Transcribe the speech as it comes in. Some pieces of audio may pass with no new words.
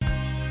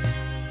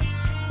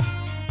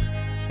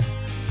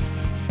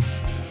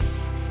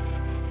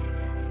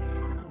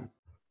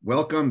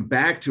Welcome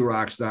back to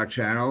Rockstock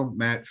Channel.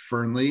 Matt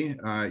Fernley,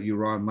 you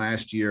were on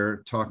last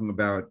year talking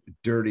about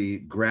dirty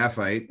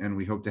graphite, and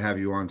we hope to have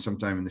you on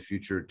sometime in the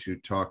future to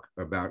talk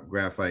about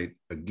graphite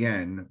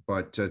again.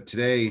 But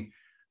today,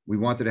 we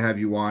wanted to have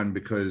you on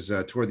because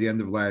toward the end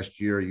of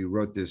last year, you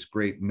wrote this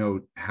great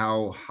note,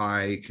 How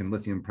High Can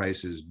Lithium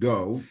Prices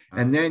Go?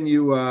 And then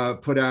you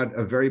put out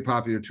a very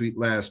popular tweet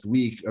last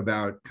week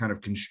about kind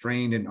of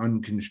constrained and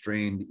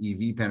unconstrained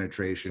EV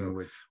penetration.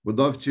 So would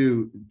love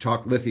to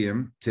talk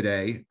lithium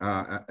today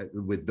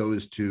with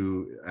those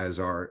two as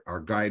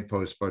our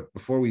guideposts. But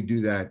before we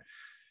do that,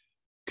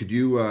 could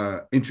you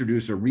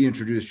introduce or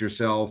reintroduce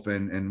yourself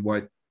and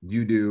what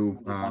you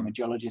do? I'm a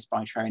geologist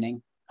by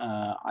training.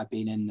 I've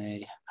been in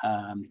the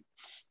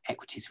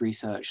equities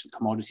research, the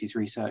commodities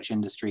research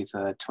industry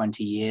for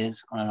 20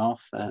 years on and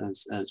off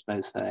as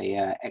both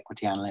a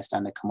equity analyst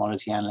and a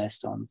commodity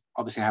analyst.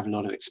 Obviously, I have a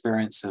lot of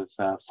experience of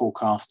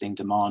forecasting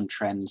demand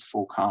trends,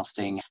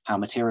 forecasting how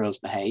materials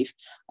behave,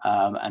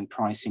 and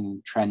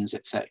pricing trends,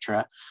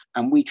 etc.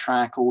 And we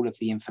track all of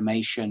the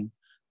information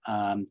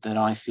that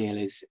I feel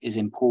is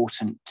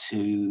important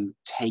to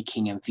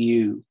taking a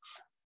view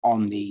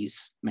on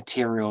these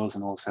materials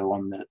and also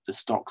on the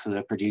stocks that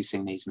are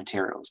producing these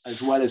materials.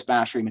 As well as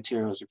Battery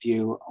Materials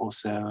Review,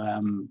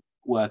 also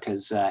work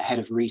as head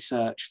of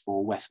research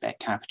for Westbeck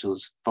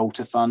Capital's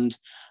Volta Fund,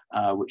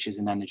 which is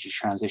an energy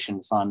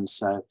transition fund.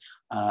 So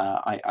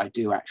I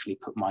do actually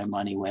put my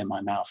money where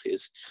my mouth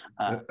is.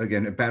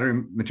 Again,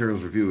 Battery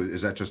Materials Review,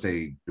 is that just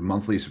a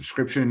monthly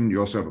subscription?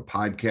 You also have a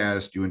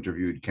podcast. You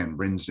interviewed Ken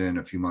Brinsden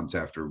a few months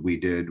after we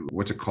did.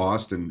 What's it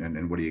cost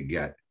and what do you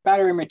get?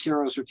 Battery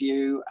Materials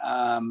Review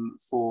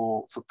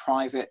for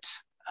private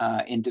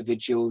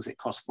individuals, it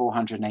costs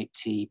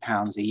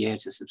 £480 a year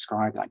to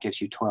subscribe. That gives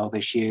you 12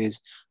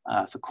 issues.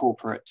 For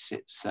corporates,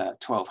 it's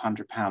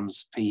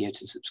 £1,200 per year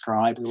to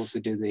subscribe. We also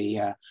do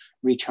the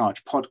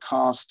Recharge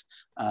podcast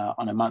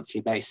on a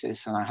monthly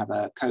basis, and I have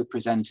a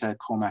co-presenter,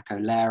 Cormac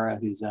O'Lara,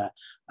 who's a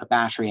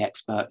battery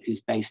expert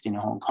who's based in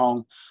Hong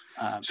Kong.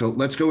 So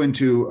let's go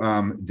into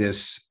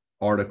this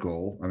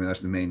article. I mean,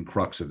 that's the main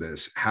crux of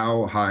this.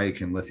 How high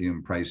can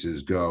lithium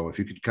prices go? If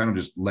you could kind of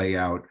just lay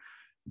out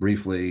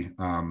briefly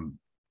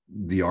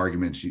the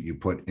arguments you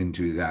put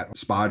into that.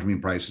 Spodumene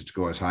prices to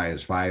go as high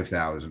as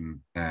 5,000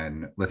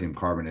 and lithium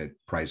carbonate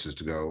prices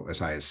to go as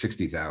high as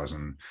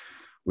 60,000,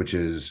 which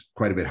is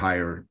quite a bit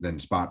higher than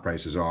spot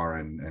prices are,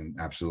 and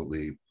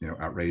absolutely,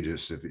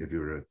 outrageous if you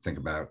were to think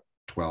about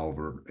 12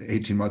 or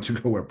 18 months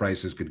ago where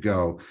prices could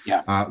go.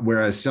 Yeah.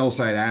 Whereas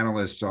sell-side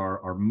analysts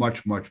are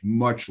much, much,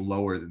 much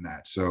lower than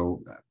that.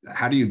 So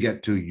how do you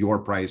get to your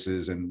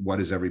prices, and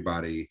what is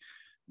everybody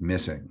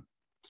missing?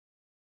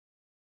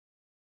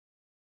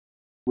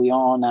 We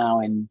are now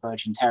in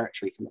virgin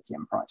territory for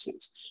lithium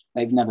prices.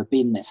 They've never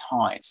been this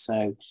high.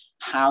 So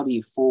how do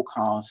you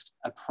forecast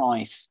a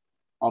price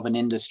of an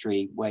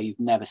industry where you've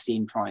never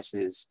seen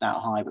prices that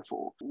high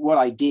before? What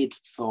I did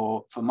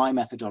for my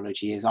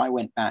methodology is I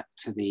went back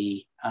to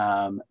the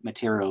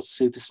materials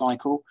super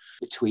cycle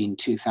between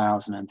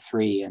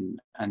 2003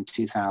 and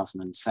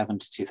 2007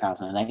 to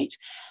 2008.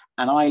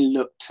 And I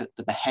looked at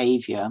the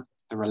behavior,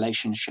 the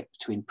relationship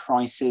between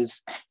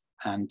prices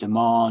and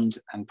demand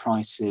and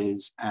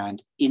prices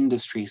and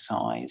industry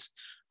size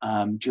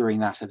during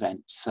that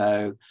event.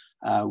 So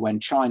when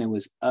China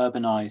was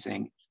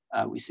urbanizing,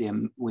 we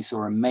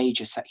saw a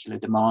major secular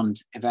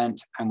demand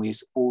event, and we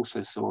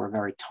also saw a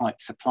very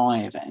tight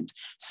supply event,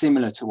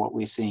 similar to what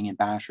we're seeing in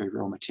battery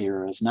raw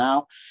materials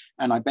now.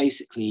 And I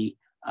basically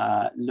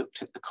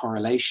looked at the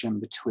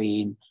correlation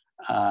between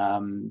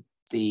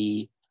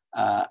the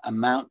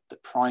amount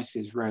that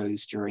prices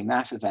rose during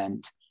that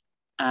event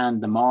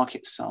and the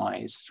market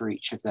size for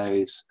each of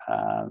those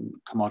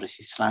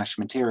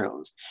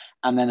commodity/materials,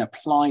 and then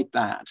applied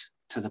that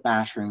to the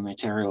battery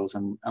materials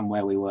and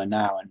where we were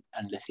now,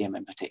 and lithium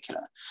in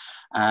particular.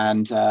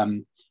 And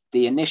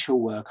the initial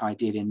work I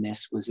did in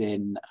this was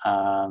in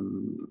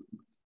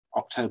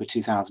October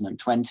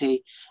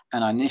 2020,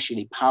 and I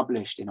initially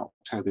published in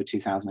October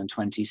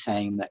 2020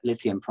 saying that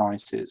lithium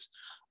prices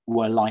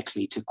were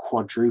likely to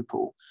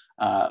quadruple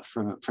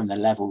from the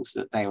levels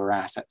that they were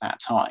at that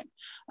time.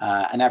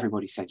 And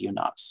everybody said, "You're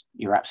nuts,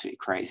 you're absolutely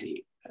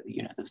crazy.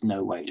 There's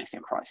no way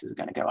lithium prices are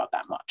going to go up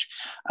that much."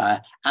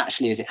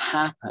 Actually, as it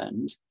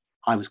happened,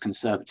 I was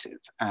conservative,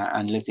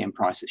 and lithium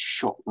prices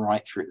shot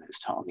right through those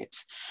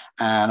targets.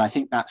 And I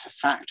think that's a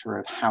factor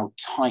of how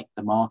tight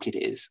the market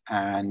is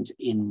and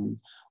in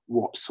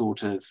what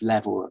sort of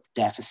level of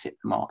deficit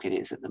the market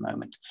is at the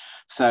moment.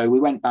 So we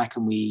went back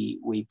and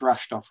we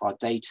brushed off our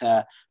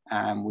data,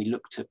 and we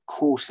looked at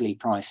quarterly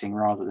pricing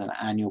rather than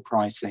annual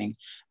pricing,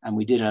 and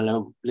we did a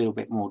little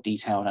bit more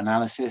detailed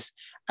analysis,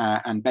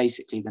 and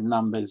basically the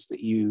numbers that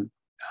you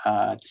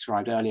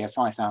described earlier,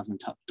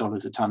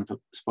 $5,000 a ton for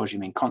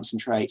spodumene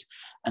concentrate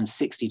and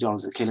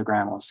 $60 a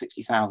kilogram or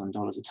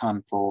 $60,000 a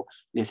ton for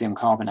lithium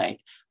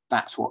carbonate,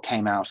 that's what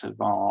came out of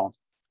our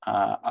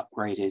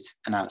upgraded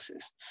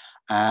analysis.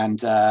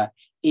 And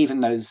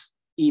even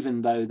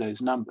though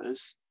those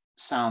numbers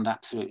sound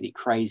absolutely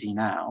crazy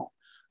now,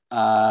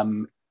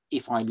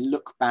 if I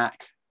look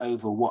back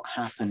over what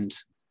happened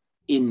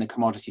in the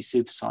commodity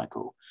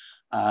supercycle,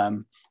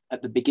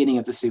 at the beginning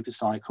of the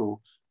supercycle,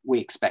 we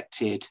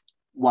expected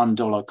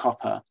 $1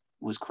 copper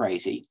was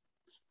crazy.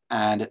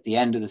 And at the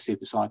end of the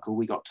supercycle,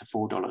 we got to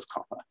 $4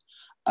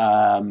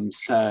 copper.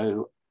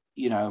 So,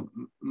 you know,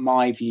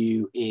 my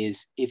view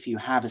is if you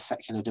have a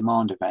secular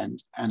demand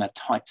event and a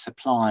tight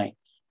supply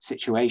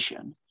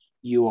situation,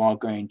 you are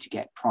going to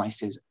get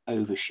prices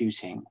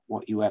overshooting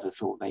what you ever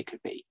thought they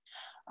could be.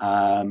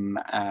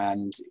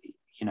 And,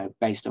 you know,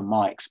 based on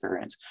my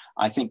experience,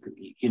 I think,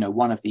 you know,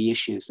 one of the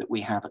issues that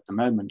we have at the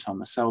moment on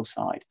the sell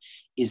side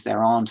is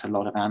there aren't a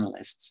lot of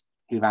analysts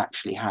who've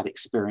actually had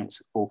experience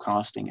of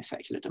forecasting a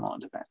secular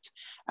demand event.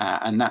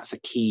 And that's a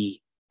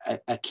key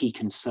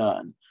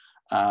concern.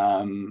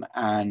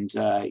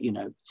 You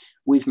know,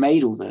 we've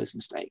made all those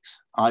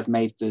mistakes. I've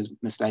made those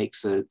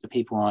mistakes. The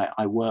people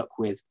I work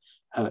with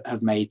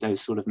have made those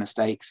sort of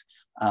mistakes.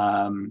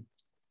 And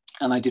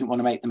I didn't want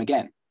to make them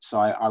again. So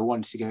I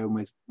wanted to go in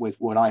with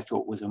what I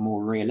thought was a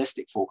more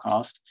realistic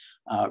forecast,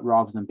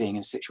 rather than being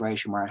in a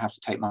situation where I have to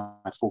take my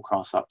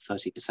forecast up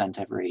 30%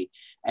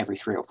 every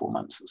 3 or 4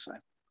 months or so.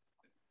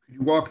 Could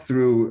you walk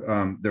through,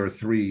 there are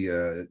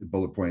 3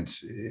 bullet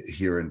points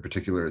here in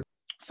particular.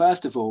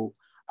 First of all,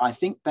 I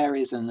think there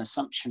is an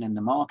assumption in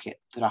the market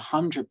that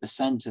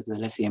 100% of the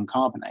lithium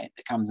carbonate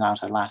that comes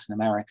out of Latin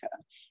America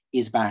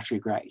is battery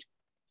grade.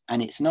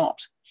 And it's not.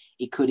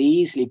 It could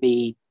easily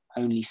be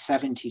only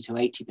 70 to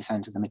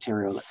 80% of the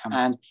material that comes.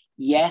 And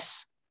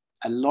yes,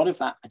 a lot of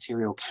that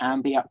material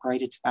can be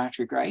upgraded to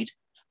battery grade,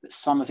 but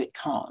some of it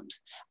can't.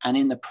 And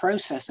in the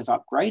process of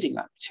upgrading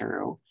that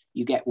material,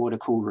 you get what are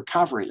called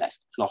recovery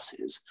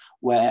losses,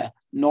 where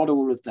not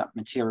all of that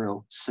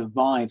material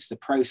survives the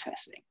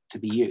processing to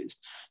be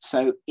used.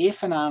 So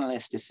if an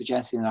analyst is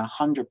suggesting that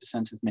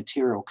 100% of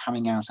material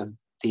coming out of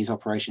these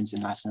operations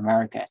in Latin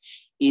America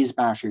is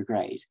battery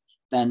grade,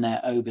 then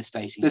they're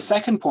overstating. The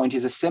second point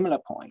is a similar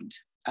point.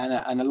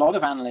 And a lot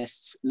of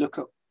analysts look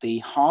at the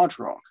hard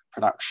rock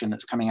production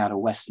that's coming out of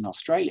Western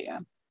Australia.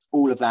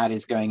 All of that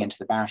is going into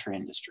the battery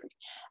industry.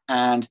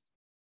 And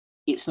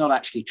it's not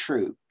actually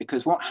true,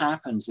 because what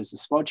happens is the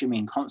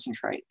spodumene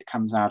concentrate that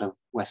comes out of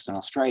Western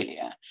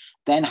Australia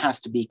then has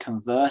to be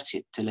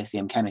converted to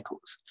lithium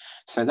chemicals.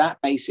 So that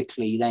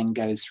basically then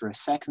goes through a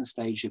second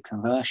stage of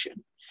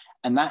conversion,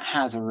 and that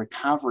has a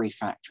recovery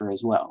factor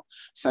as well.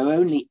 So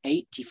only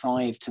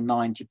 85 to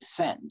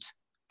 90%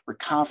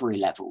 recovery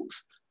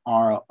levels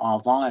are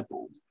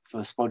viable for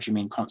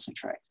spodumene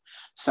concentrate.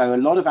 So a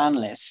lot of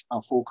analysts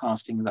are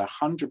forecasting that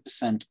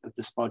 100% of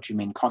the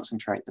spodumene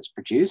concentrate that's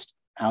produced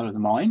out of the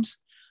mines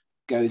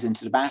goes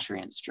into the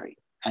battery industry,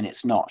 and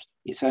it's not.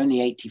 It's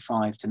only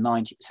 85 to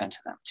 90% of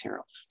that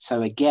material.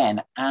 So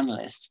again,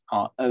 analysts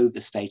are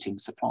overstating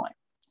supply.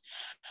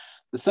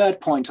 The third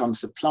point on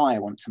supply I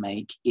want to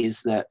make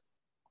is that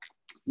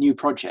new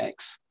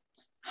projects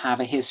have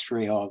a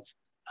history of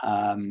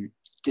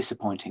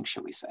disappointing,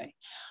 shall we say.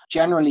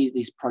 Generally,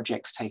 these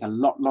projects take a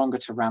lot longer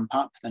to ramp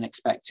up than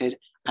expected.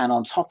 And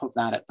on top of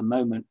that, at the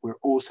moment, we're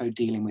also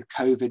dealing with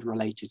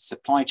COVID-related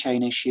supply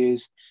chain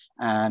issues,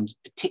 and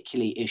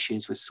particularly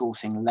issues with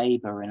sourcing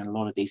labor in a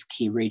lot of these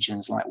key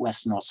regions like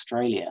Western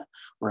Australia,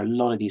 where a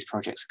lot of these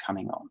projects are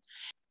coming on.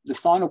 The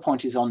final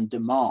point is on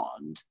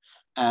demand,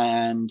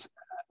 and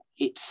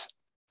it's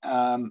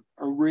a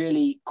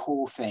really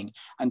core thing.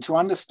 And to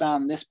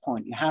understand this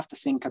point, you have to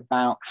think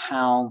about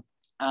how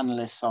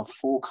analysts are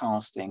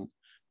forecasting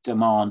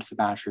demand for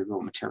battery raw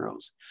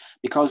materials.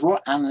 Because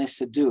what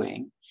analysts are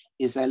doing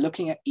is they're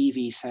looking at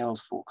EV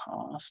sales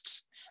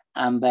forecasts,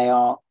 and they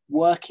are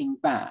working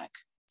back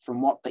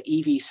from what the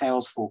EV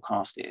sales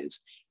forecast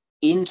is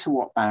into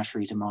what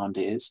battery demand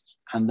is,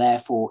 and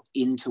therefore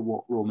into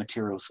what raw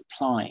material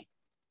supply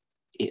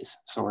is,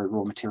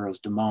 raw materials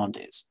demand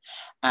is.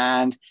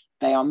 And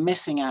they are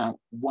missing out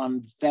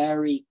one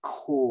very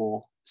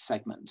core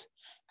segment.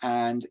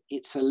 And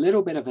it's a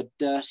little bit of a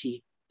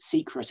dirty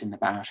secret in the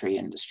battery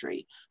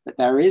industry, but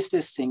there is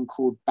this thing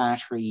called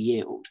battery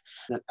yield,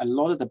 that a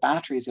lot of the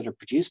batteries that are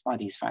produced by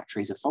these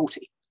factories are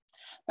faulty.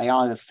 They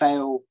either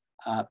fail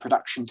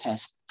production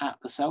tests at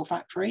the cell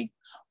factory,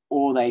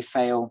 or they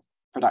fail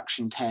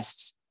production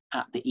tests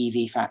at the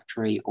EV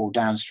factory or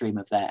downstream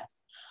of there.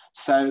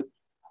 So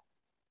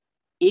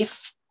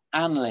if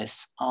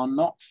analysts are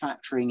not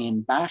factoring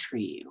in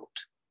battery yield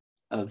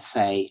of,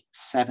 say,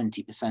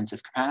 70%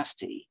 of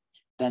capacity,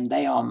 then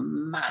they are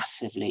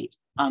massively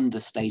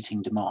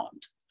understating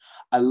demand.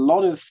 A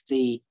lot of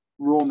the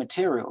raw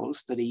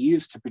materials that are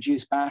used to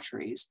produce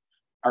batteries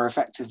are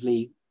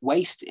effectively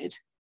wasted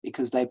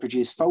because they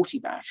produce faulty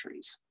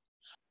batteries.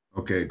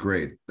 Okay,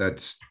 great.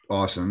 That's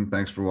awesome.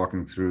 Thanks for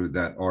walking through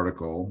that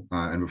article.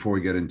 And before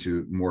we get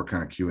into more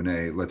kind of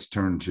Q&A, let's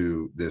turn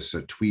to this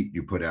tweet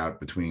you put out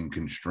between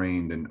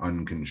constrained and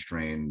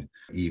unconstrained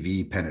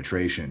EV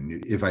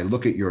penetration. If I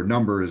look at your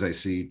numbers, I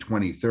see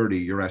 2030,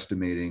 you're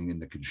estimating in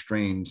the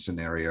constrained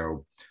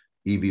scenario,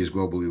 EVs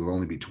globally will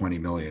only be 20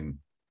 million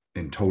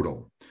in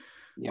total.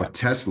 Yeah. But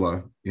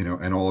Tesla,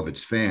 and all of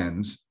its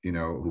fans,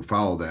 who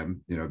follow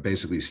them,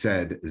 basically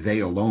said they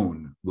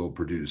alone will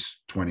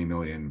produce 20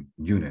 million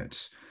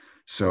units.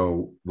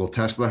 So will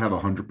Tesla have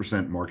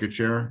 100% market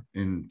share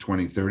in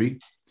 2030?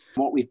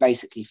 What we've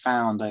basically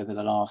found over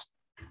the last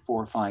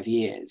 4 or 5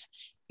 years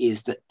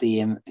is that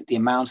the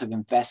amount of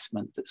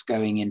investment that's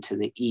going into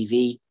the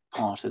EV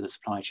part of the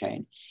supply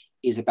chain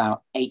is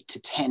about 8 to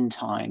 10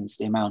 times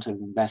the amount of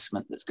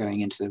investment that's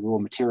going into the raw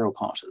material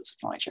part of the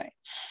supply chain.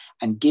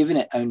 And given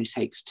it only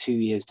takes 2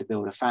 years to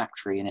build a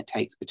factory and it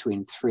takes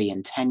between 3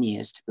 and 10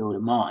 years to build a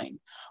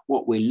mine,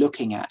 what we're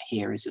looking at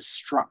here is a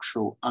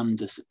structural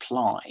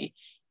undersupply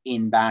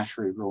in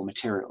battery raw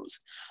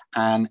materials.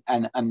 And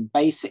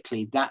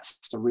basically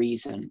that's the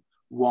reason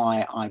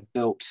why I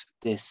built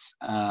this,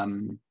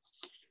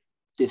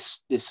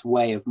 this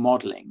way of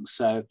modeling.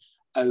 So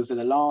over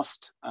the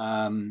last,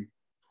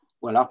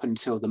 up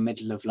until the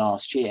middle of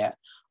last year,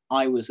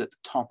 I was at the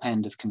top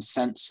end of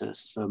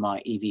consensus for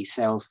my EV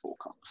sales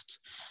forecasts.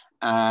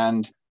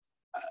 And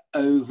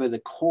over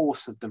the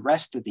course of the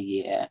rest of the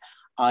year,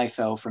 I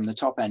fell from the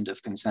top end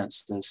of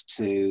consensus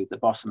to the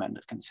bottom end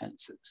of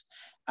consensus.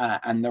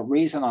 And the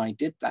reason I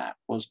did that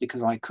was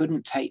because I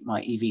couldn't take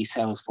my EV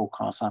sales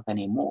forecasts up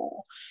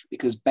anymore,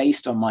 because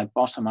based on my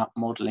bottom-up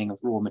modeling of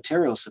raw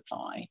material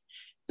supply,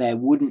 there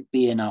wouldn't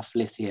be enough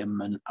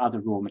lithium and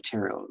other raw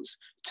materials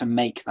to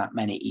make that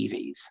many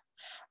EVs.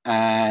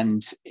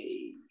 And,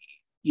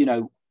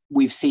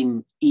 we've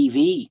seen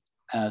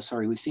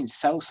we've seen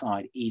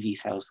sell-side EV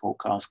sales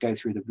forecasts go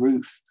through the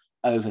roof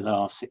over the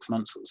last 6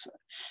 months or so.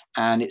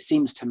 And it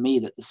seems to me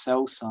that the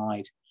sell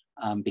side,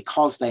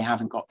 because they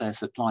haven't got their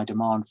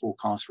supply-demand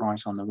forecast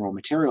right on the raw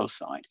materials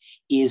side,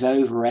 is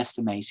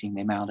overestimating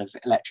the amount of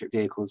electric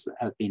vehicles that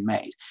have been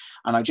made.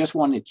 And I just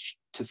wanted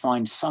to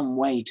find some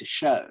way to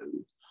show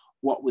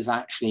what was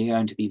actually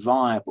going to be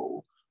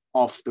viable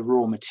off the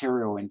raw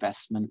material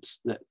investments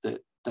that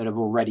have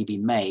already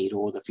been made,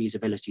 or the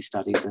feasibility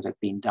studies that have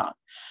been done.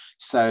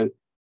 So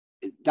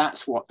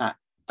that's what that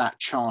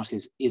chart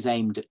is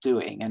aimed at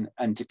doing.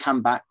 And to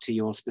come back to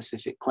your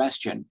specific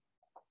question,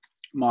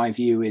 my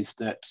view is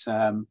that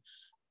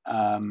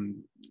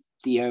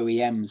the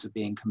OEMs are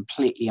being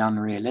completely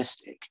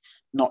unrealistic.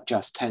 Not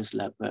just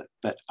Tesla,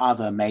 but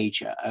other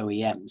major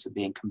OEMs are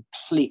being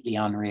completely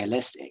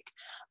unrealistic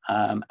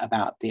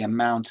about the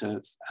amount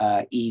of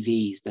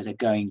EVs that are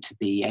going to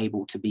be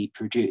able to be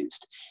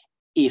produced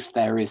if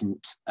there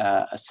isn't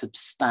a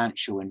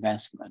substantial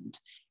investment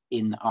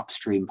in the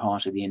upstream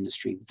part of the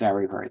industry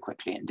very, very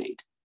quickly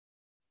indeed.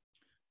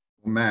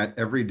 Well, Matt,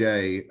 every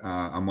day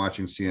I'm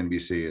watching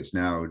CNBC. It's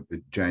now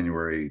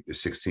January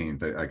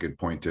 16th. I could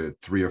point to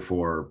 3 or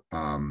 4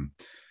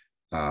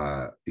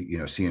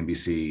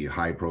 CNBC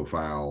high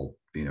profile,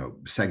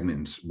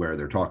 segments where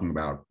they're talking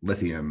about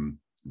lithium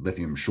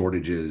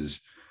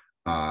shortages,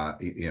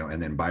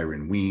 and then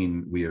Byron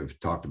Wien, we have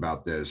talked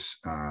about this,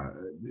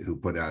 who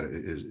put out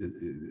is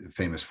a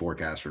famous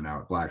forecaster now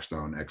at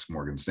Blackstone, ex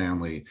Morgan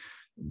Stanley,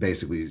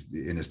 basically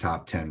in his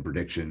top 10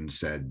 predictions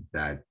said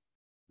that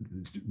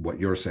what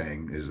you're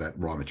saying is that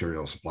raw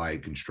material supply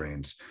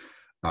constraints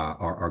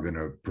are going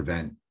to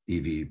prevent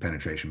EV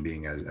penetration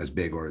being as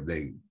big, or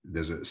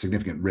there's a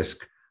significant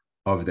risk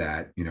of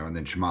that, and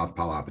then Chamath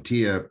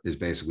Palihapitiya is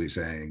basically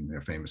saying,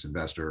 a famous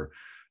investor,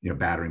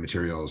 battery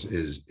materials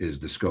is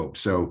the scope.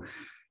 So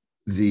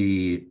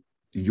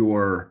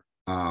your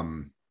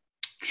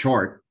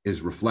chart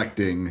is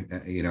reflecting,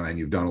 and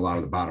you've done a lot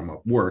of the bottom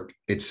up work.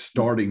 It's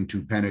starting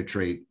to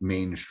penetrate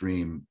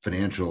mainstream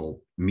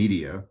financial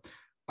media.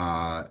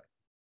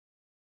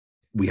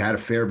 We had a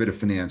fair bit of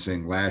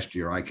financing last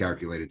year. I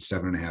calculated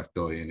 $7.5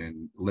 billion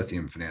in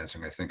lithium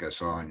financing. I think I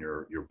saw on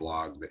your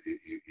blog that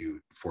you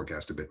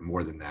forecast a bit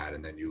more than that,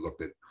 and then you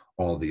looked at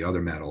all the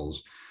other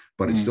metals,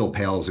 but it still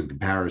pales in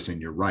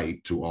comparison. You're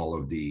right, to all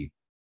of the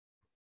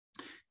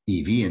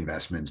EV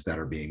investments that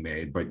are being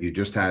made. But you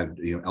just had,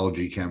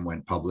 LG Chem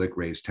went public,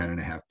 raised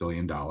 $10.5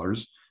 billion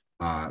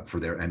for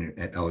their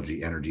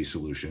LG Energy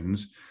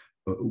Solutions.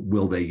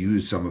 Will they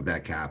use some of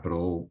that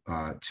capital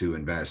to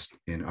invest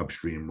in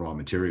upstream raw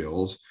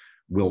materials?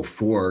 Will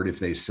Ford, if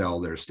they sell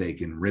their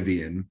stake in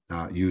Rivian,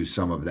 use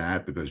some of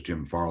that? Because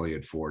Jim Farley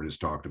at Ford has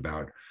talked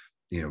about,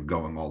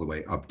 going all the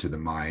way up to the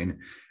mine.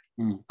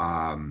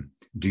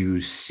 Do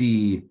you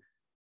see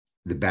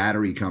the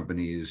battery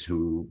companies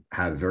who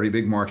have very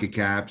big market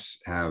caps,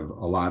 have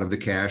a lot of the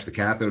cash? The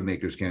cathode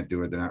makers can't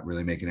do it. They're not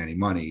really making any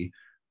money.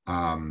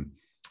 The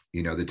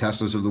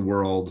Teslas of the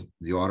world,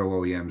 the auto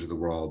OEMs of the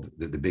world,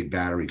 the big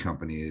battery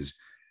companies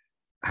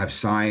have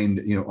signed,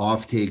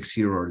 off takes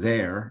here or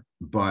there,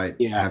 but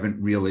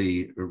haven't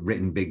really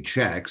written big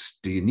checks.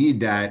 Do you need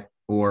that?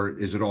 Or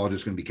is it all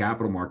just going to be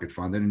capital market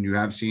funded? And you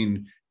have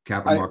seen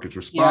capital markets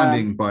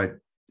responding, but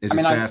is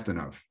it fast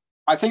enough?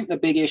 I think the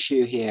big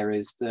issue here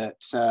is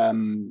that,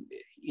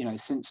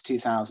 since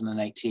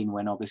 2018,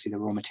 when obviously the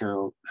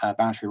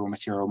battery raw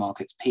material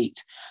markets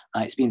peaked,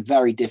 it's been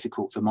very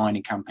difficult for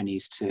mining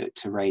companies to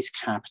raise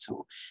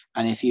capital.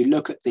 And if you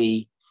look at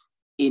the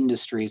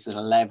industries that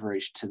are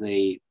leveraged to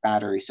the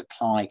battery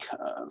supply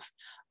curve,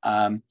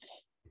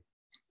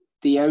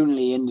 the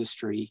only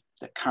industry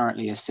that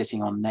currently is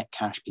sitting on net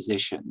cash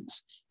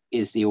positions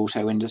is the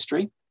auto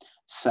industry.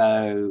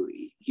 So,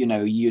 you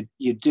know, you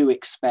do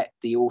expect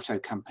the auto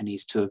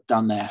companies to have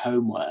done their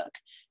homework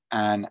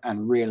and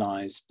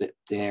realized that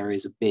there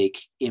is a big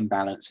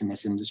imbalance in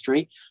this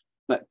industry,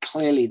 but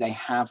clearly they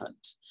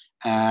haven't.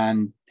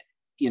 And,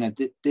 you know,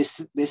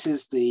 this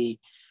is the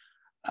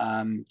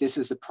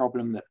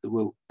problem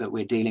that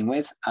we're dealing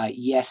with.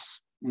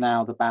 Yes,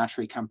 now the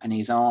battery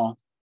companies are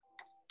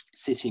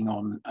sitting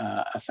on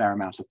a fair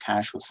amount of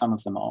cash, or some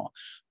of them are,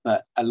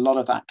 but a lot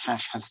of that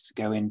cash has to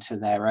go into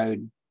their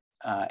own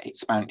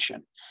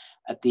expansion.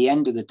 At the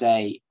end of the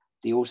day,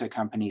 the auto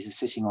companies are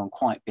sitting on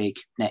quite big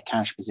net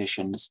cash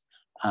positions,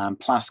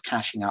 plus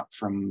cashing up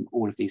from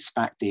all of these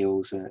SPAC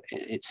deals,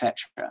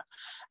 etc.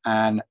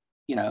 And,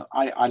 you know,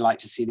 I like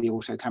to see the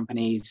auto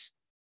companies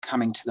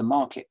coming to the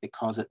market,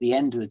 because at the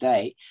end of the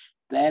day,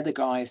 they're the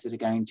guys that are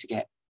going to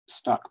get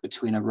stuck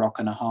between a rock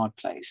and a hard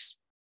place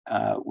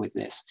with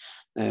this.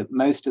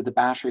 Most of the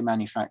battery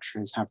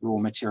manufacturers have raw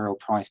material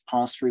price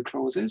pass-through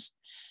clauses,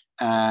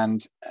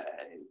 and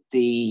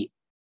the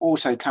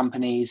auto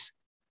companies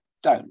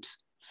don't,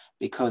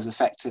 because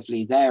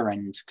effectively their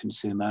end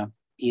consumer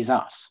is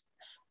us.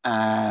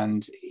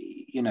 And,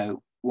 you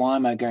know, why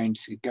am I going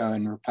to go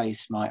and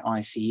replace my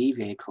ICE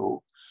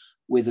vehicle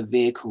with a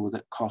vehicle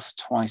that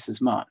costs twice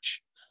as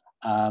much?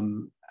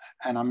 And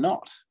I'm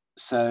not.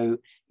 So,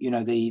 you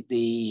know,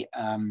 the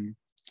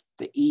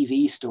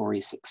EV story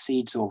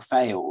succeeds or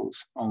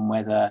fails on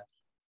whether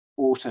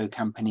auto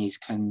companies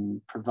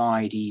can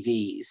provide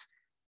EVs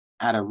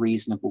at a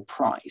reasonable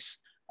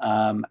price.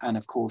 And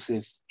of course,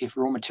 if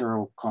raw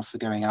material costs are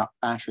going up,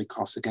 battery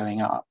costs are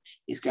going up,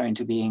 it's going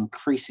to be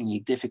increasingly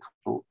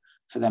difficult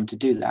for them to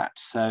do that.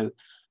 So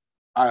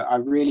I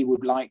really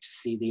would like to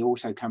see the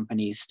auto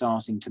companies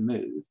starting to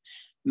move.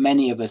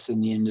 Many of us in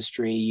the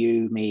industry,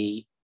 you,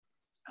 me,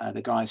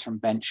 the guys from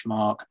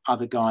Benchmark,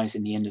 other guys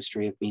in the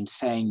industry have been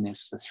saying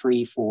this for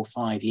 3, 4,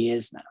 5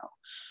 years now.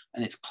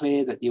 And it's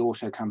clear that the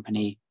auto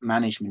company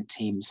management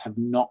teams have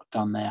not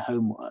done their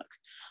homework.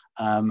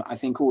 I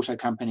think auto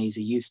companies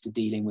are used to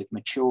dealing with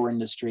mature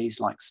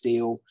industries like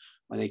steel,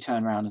 where they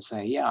turn around and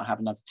say, yeah, I have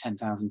another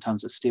 10,000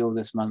 tons of steel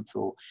this month,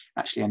 or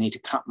actually I need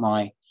to cut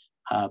my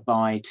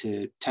buy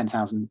to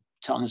 10,000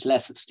 tons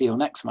less of steel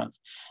next month.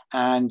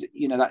 And,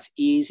 you know, that's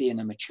easy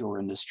in a mature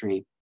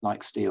industry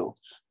like steel.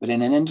 But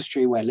in an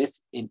industry where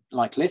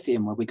like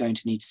lithium, where we're going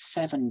to need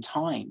 7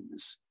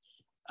 times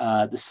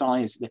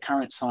the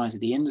current size of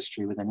the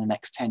industry within the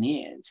next 10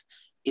 years,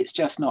 it's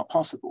just not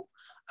possible.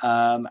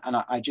 And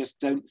I just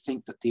don't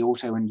think that the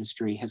auto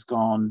industry has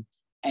gone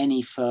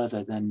any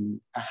further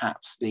than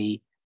perhaps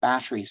the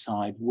battery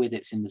side with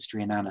its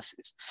industry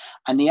analysis.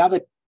 And the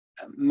other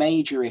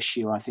major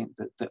issue I think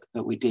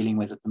that we're dealing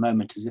with at the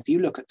moment is, if you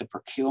look at the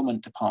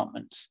procurement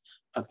departments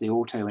of the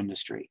auto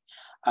industry,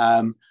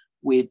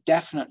 we're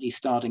definitely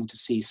starting to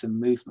see some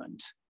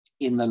movement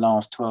in the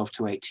last 12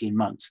 to 18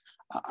 months.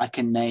 I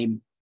can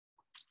name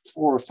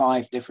 4 or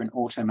 5 different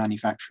auto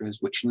manufacturers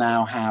which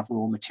now have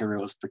raw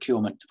materials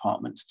procurement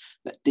departments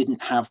that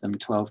didn't have them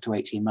 12 to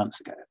 18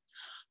 months ago.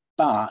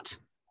 But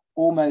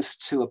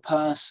almost to a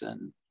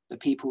person, the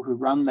people who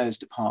run those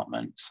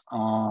departments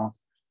are,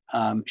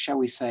 shall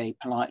we say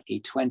politely,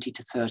 20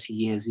 to 30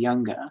 years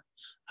younger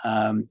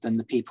than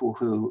the people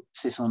who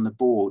sit on the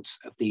boards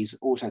of these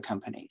auto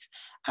companies,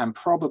 and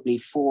probably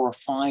 4 or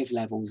 5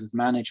 levels of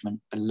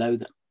management below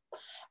them.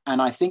 And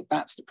I think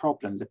that's the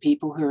problem. The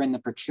people who are in the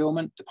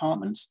procurement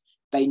departments,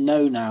 they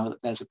know now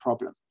that there's a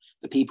problem.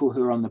 The people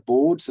who are on the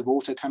boards of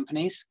auto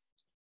companies,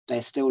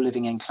 they're still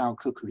living in cloud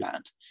cuckoo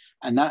land.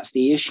 And that's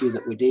the issue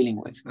that we're dealing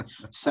with.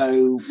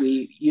 So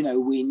we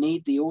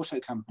need the auto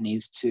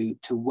companies to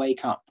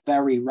wake up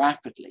very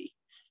rapidly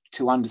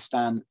to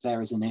understand there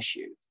is an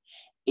issue.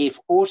 If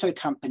auto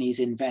companies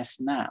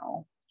invest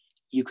now,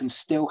 you can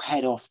still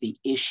head off the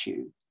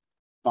issue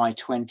by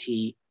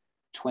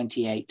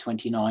 2028,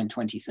 29,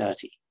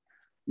 2030.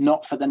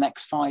 Not for the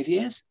next 5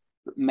 years,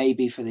 but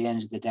maybe for the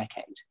end of the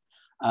decade.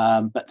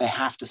 But they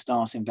have to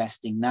start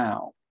investing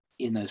now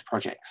in those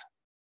projects.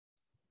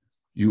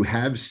 You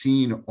have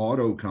seen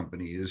auto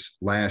companies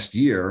last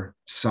year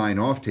sign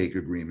offtake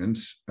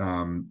agreements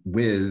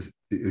with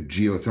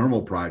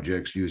geothermal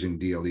projects using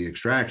DLE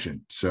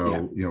extraction.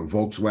 So, you know,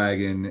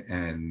 Volkswagen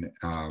and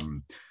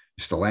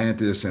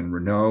Stellantis and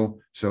Renault.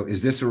 So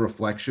is this a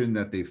reflection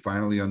that they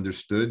finally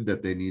understood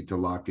that they need to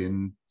lock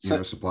in,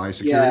 supply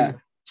security? Yeah.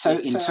 So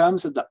in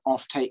terms of the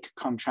offtake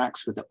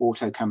contracts with the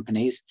auto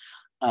companies,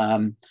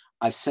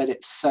 I've said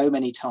it so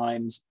many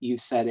times, you've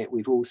said it,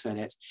 we've all said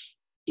it.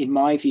 In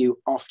my view,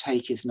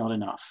 offtake is not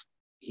enough.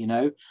 You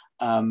know,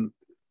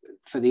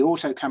 for the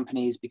auto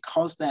companies,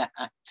 because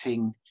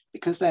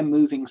they're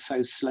moving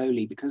so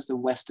slowly, because the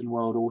Western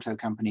world auto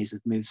companies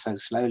have moved so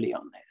slowly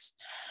on this,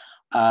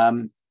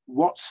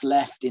 what's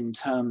left in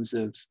terms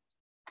of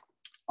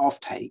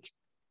offtake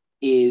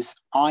is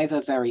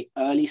either very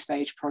early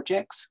stage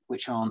projects,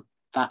 which aren't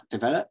that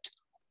developed,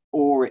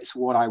 or it's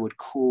what I would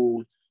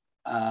call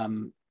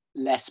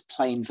less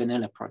plain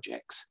vanilla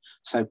projects.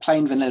 So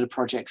plain vanilla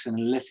projects in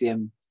the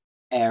lithium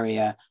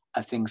area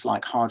are things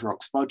like hard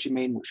rock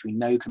spodumene, which we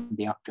know can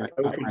be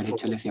upgraded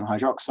to lithium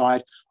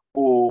hydroxide,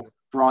 or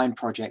brine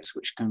projects,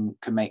 which can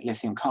make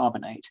lithium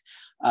carbonate.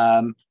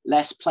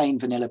 Less plain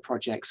vanilla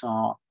projects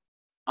are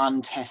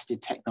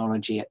untested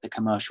technology at the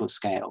commercial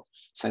scale.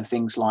 So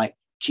things like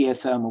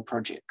geothermal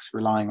projects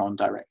relying on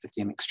direct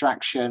lithium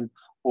extraction,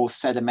 or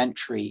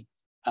sedimentary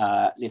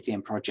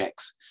lithium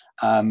projects.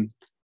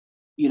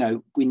 You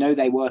know, we know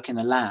they work in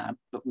the lab,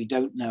 but we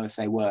don't know if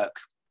they work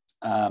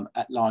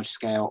at large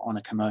scale on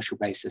a commercial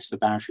basis for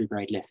battery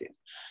grade lithium.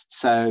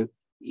 So,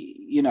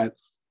 you know,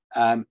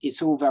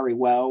 it's all very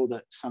well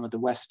that some of the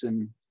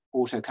Western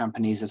auto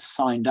companies have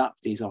signed up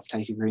these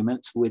offtake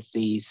agreements with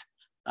these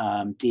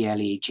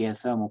DLE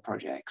geothermal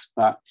projects,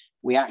 but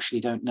we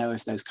actually don't know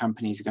if those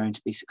companies are going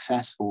to be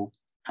successful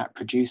at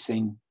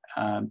producing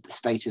the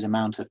stated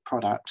amount of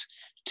product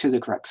to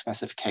the correct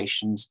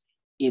specifications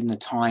in the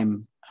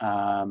time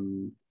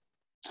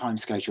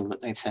schedule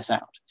that they've set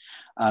out.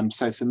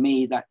 So for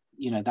me, that,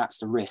 you know, that's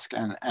the risk.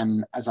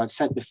 And as I've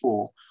said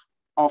before,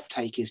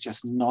 offtake is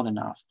just not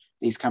enough.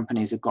 These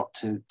companies have got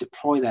to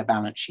deploy their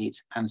balance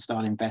sheets and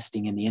start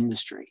investing in the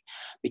industry.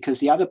 Because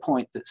the other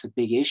point that's a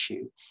big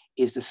issue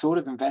is the sort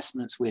of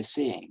investments we're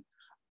seeing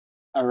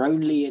are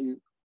only in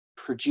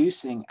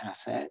producing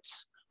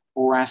assets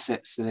or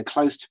assets that are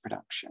close to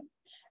production.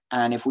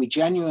 And if we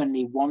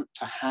genuinely want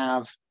to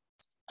have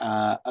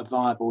a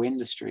viable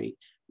industry,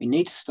 we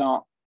need to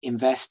start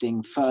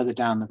investing further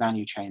down the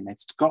value chain. They've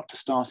got to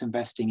start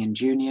investing in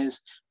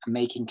juniors and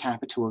making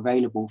capital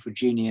available for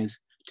juniors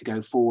to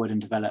go forward and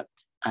develop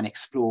and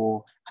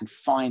explore and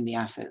find the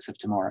assets of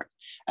tomorrow.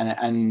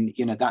 And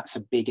you know, that's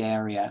a big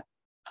area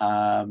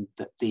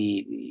that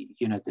the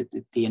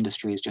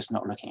industry is just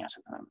not looking at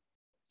the moment.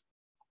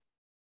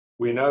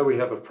 We know we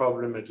have a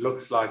problem. It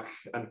looks like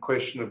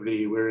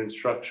unquestionably we're in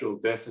structural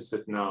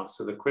deficit now.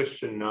 So the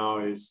question now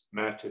is,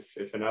 Matt,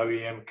 if an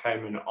OEM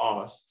came and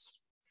asked,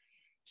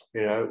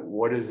 you know,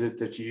 what is it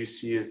that you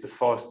see as the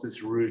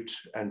fastest route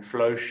and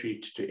flow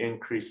sheet to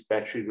increase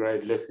battery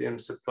grade lithium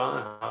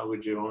supply? How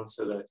would you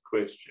answer that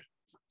question?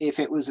 If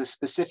it was a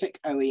specific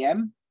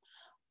OEM,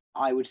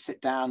 I would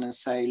sit down and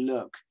say,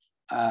 look,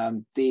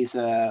 these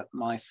are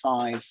my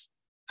 5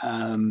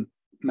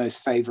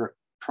 most favorite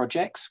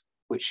projects,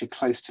 which are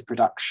close to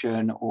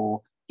production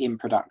or in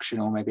production,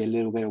 or maybe a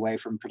little bit away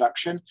from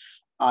production.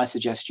 I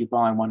suggest you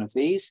buy one of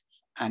these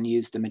and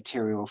use the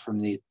material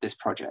from this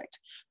project,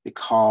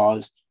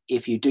 because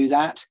if you do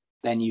that,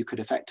 then you could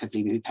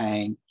effectively be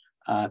paying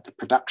the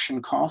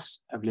production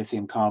cost of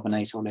lithium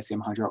carbonate or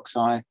lithium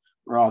hydroxide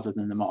rather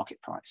than the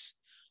market price.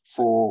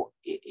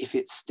 If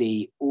it's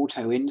the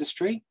auto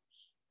industry,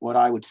 what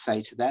I would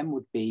say to them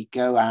would be,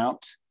 go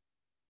out,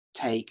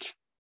 take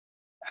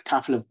a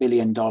couple of $1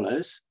 billion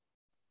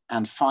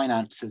and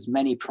finance as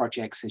many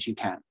projects as you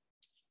can,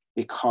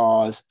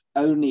 because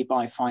only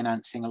by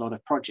financing a lot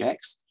of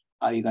projects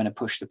are you going to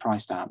push the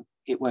price down.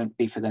 It won't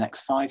be for the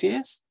next 5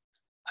 years,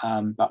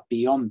 but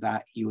beyond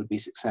that, you would be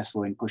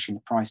successful in pushing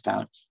the price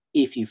down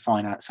if you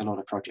finance a lot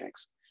of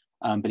projects.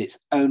 But it's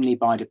only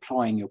by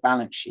deploying your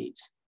balance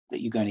sheets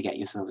that you're going to get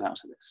yourselves out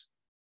of this.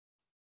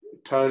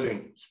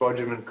 Tolling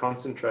spodumene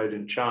concentrate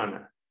in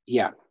China.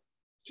 Yeah.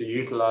 To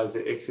utilize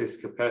the excess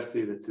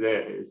capacity that's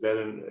there, is that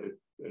a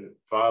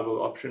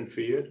viable option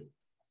for you?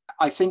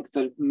 I think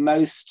that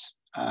most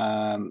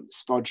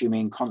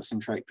spodumene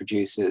concentrate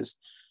producers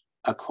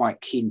are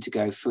quite keen to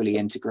go fully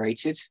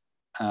integrated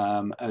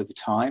over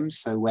time.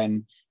 So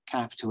when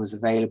capital is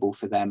available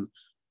for them,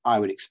 I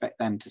would expect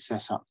them to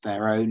set up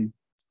their own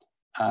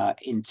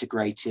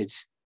integrated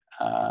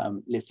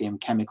lithium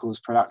chemicals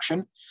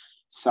production.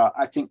 So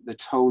I think the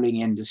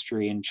tolling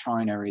industry in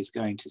China is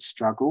going to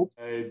struggle.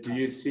 Do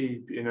you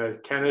see, you know,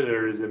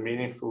 Canada as a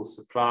meaningful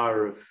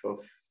supplier of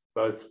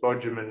both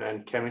spodumene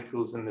and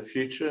chemicals in the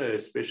future,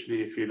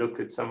 especially if you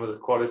look at some of the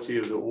quality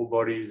of the ore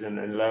bodies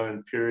and low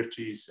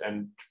impurities,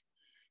 and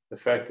the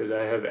fact that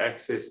they have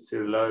access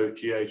to low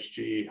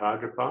GHG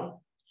hydropower?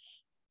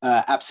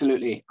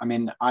 Absolutely. I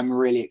mean, I'm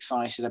really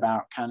excited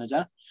about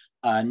Canada,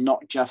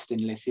 not just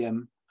in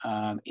lithium,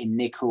 in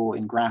nickel,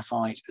 in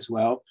graphite as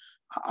well.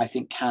 I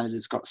think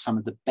Canada's got some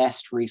of the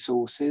best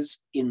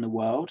resources in the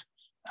world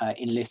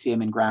in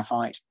lithium, in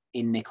graphite,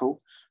 in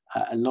nickel.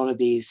 A lot of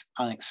these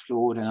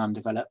unexplored and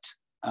undeveloped,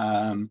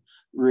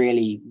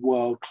 really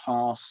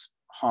world-class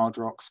hard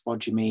rock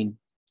spodumene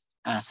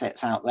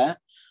assets out there.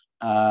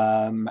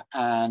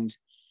 And,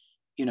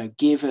 you know,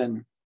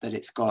 given that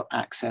it's got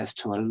access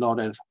to a lot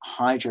of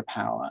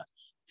hydropower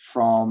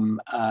from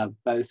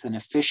both an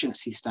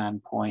efficiency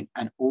standpoint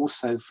and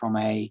also from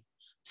a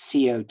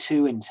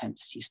CO2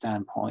 intensity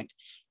standpoint,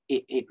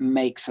 it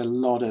makes a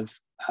lot of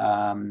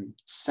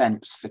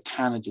sense for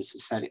Canada to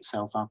set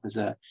itself up as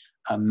a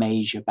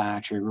major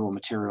battery raw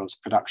materials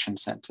production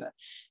center.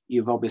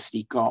 You've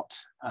obviously got,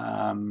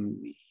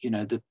 you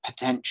know, the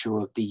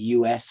potential of the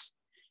US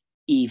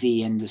EV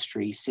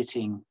industry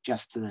sitting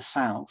just to the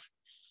south.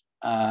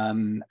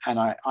 And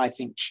I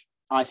think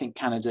I think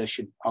Canada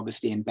should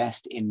obviously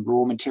invest in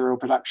raw material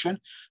production,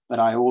 but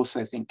I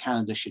also think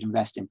Canada should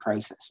invest in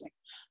processing.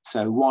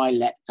 So why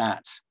let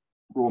that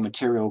raw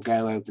material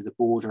go over the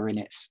border in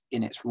its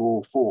raw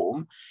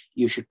form?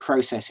 You should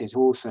process it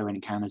also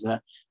in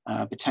Canada,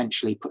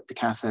 potentially put the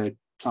cathode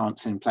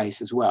plants in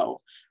place as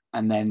well,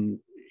 and then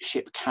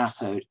ship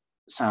cathode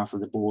south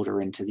of the border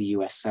into the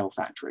US cell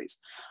factories.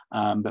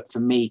 But for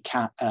me,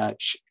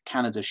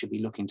 Canada should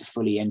be looking to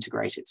fully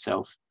integrate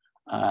itself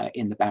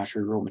in the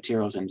battery raw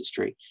materials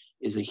industry.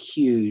 Is a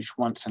huge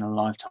once in a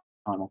lifetime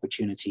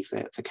opportunity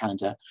for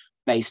Canada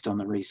based on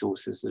the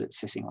resources that it's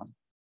sitting on.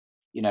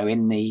 You know,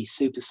 in the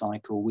super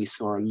cycle, we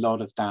saw a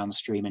lot of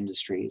downstream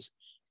industries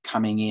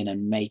coming in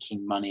and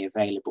making money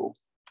available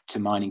to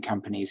mining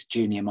companies,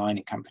 junior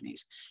mining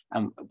companies.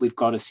 And we've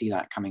got to see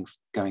that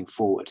going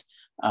forward.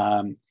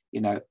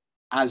 You know,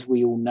 as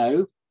we all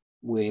know,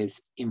 with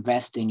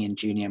investing in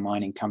junior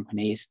mining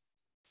companies,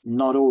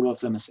 not all of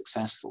them are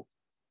successful.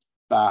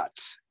 But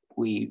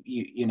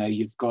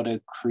you've got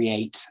to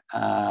create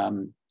a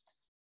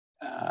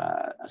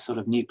sort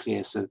of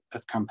nucleus of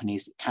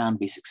companies that can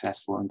be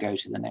successful and go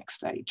to the next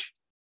stage.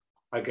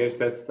 I guess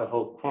that's the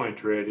whole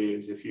point, really,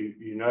 is if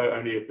you know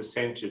only a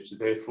percentage,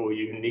 therefore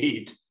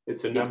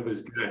it's a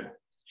numbers game.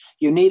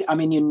 You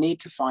need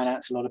to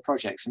finance a lot of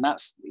projects, and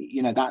that's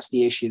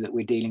the issue that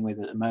we're dealing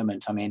with at the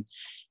moment. I mean,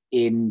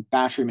 in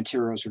Battery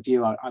Materials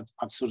Review,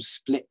 I've sort of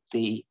split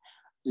the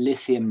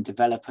lithium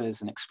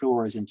developers and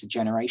explorers into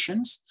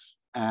generations,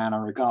 and I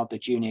regard the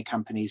junior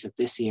companies of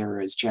this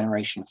era as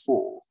generation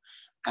 4.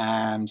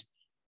 And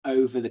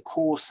over the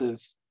course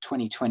of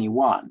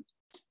 2021,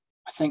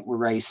 I think we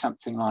raised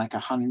something like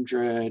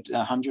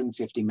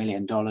 $150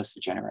 million for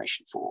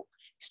generation 4.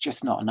 It's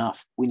just not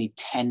enough. We need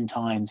 10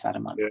 times that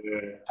amount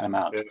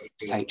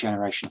to take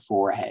generation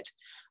 4 ahead.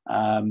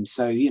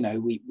 So,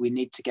 we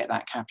need to get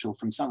that capital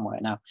from somewhere.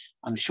 Now,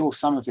 I'm sure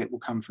some of it will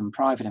come from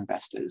private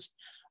investors,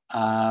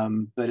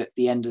 but at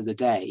the end of the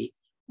day,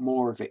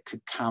 more of it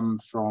could come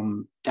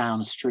from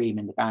downstream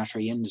in the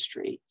battery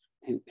industry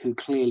who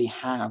clearly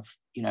have,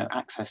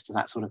 access to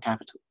that sort of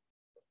capital.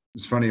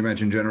 It's funny you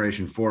mentioned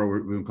generation 4.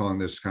 We've been calling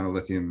this kind of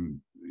lithium,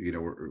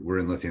 we're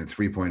in lithium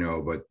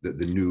 3.0, but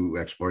the new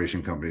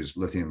exploration company is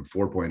lithium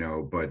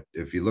 4.0. But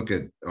if you look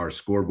at our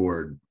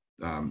scoreboard,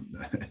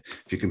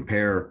 if you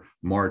compare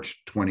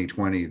March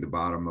 2020, the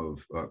bottom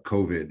of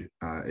COVID,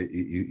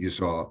 you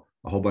saw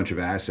a whole bunch of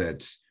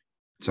assets,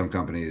 some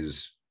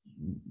companies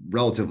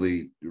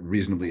relatively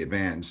reasonably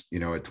advanced,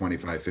 at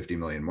 25, 50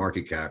 million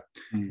market cap.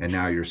 And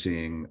now you're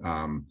seeing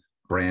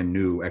brand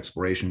new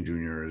exploration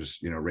juniors,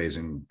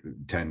 raising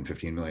 10,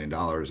 15 million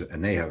dollars,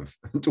 and they have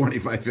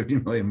 25, 50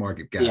 million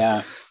market cap.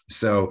 Yeah.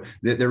 So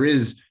there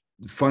is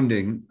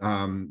funding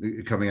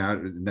coming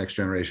out. Next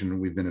generation,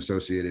 we've been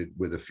associated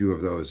with a few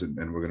of those, and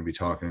we're going to be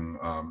talking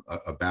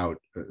about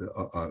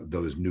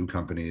those new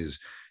companies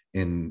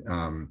in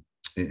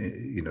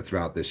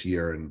throughout this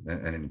year and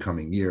in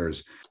coming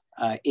years.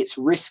 It's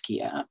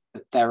riskier,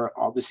 but there are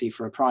obviously,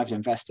 for a private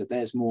investor,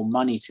 there's more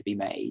money to be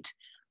made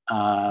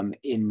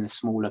in the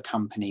smaller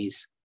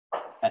companies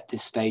at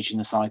this stage in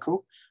the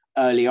cycle.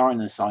 Early on in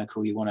the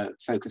cycle, you want to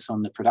focus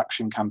on the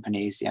production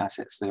companies, the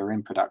assets that are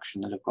in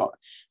production that have got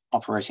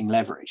operating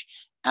leverage.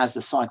 As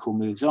the cycle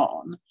moves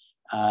on,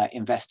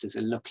 investors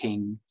are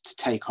looking to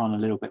take on a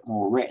little bit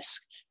more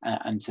risk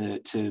and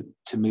to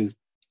move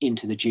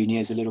into the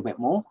juniors a little bit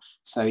more.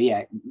 So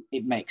yeah,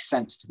 it makes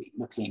sense to be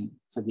looking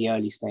for the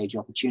early stage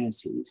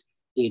opportunities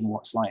in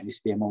what's likely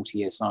to be a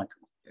multi-year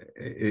cycle.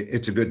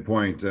 It's a good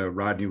point.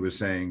 Rodney was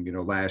saying,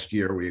 last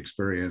year we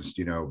experienced,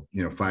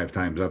 5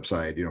 times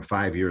upside,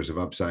 5 years of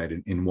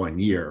upside in 1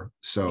 year.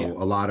 So yeah.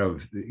 A lot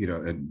of,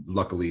 and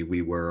luckily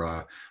we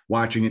were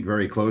watching it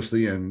very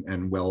closely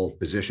and well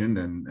positioned,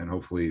 and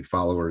hopefully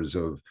followers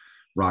of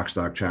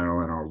Rockstock Channel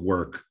and our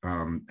work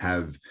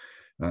have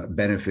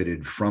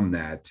benefited from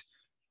that.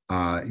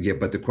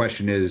 But the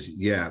question is,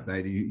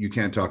 you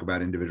can't talk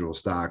about individual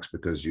stocks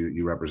because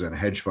you represent a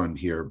hedge fund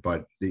here,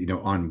 but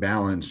on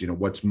balance,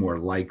 what's more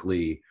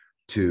likely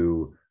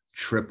to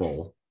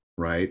triple,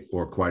 right,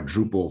 or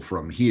quadruple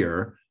from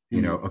here?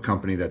 A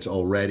company that's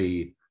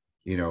already,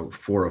 4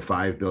 or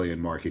 5 billion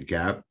market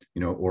cap,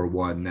 or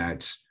one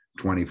that's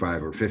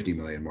 25 or 50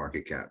 million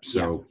market cap.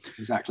 So yeah,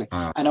 exactly.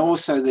 And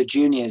also the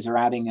juniors are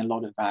adding a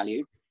lot of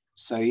value.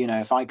 So,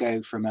 if I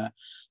go from a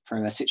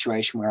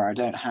situation where I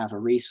don't have a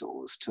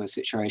resource to a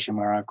situation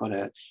where I've got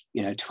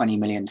 20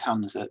 million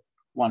tons at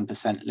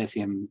 1%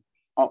 lithium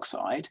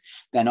oxide,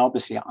 then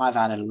obviously I've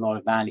added a lot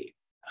of value.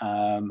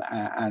 And,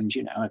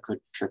 I could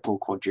triple,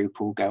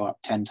 quadruple, go up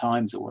 10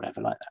 times or whatever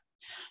like that.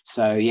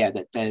 So yeah,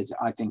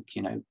 I think,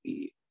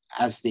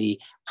 as the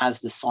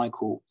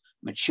cycle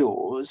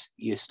matures,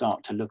 you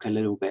start to look a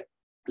little bit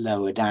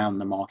lower down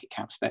the market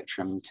cap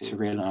spectrum to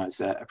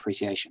realize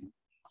appreciation.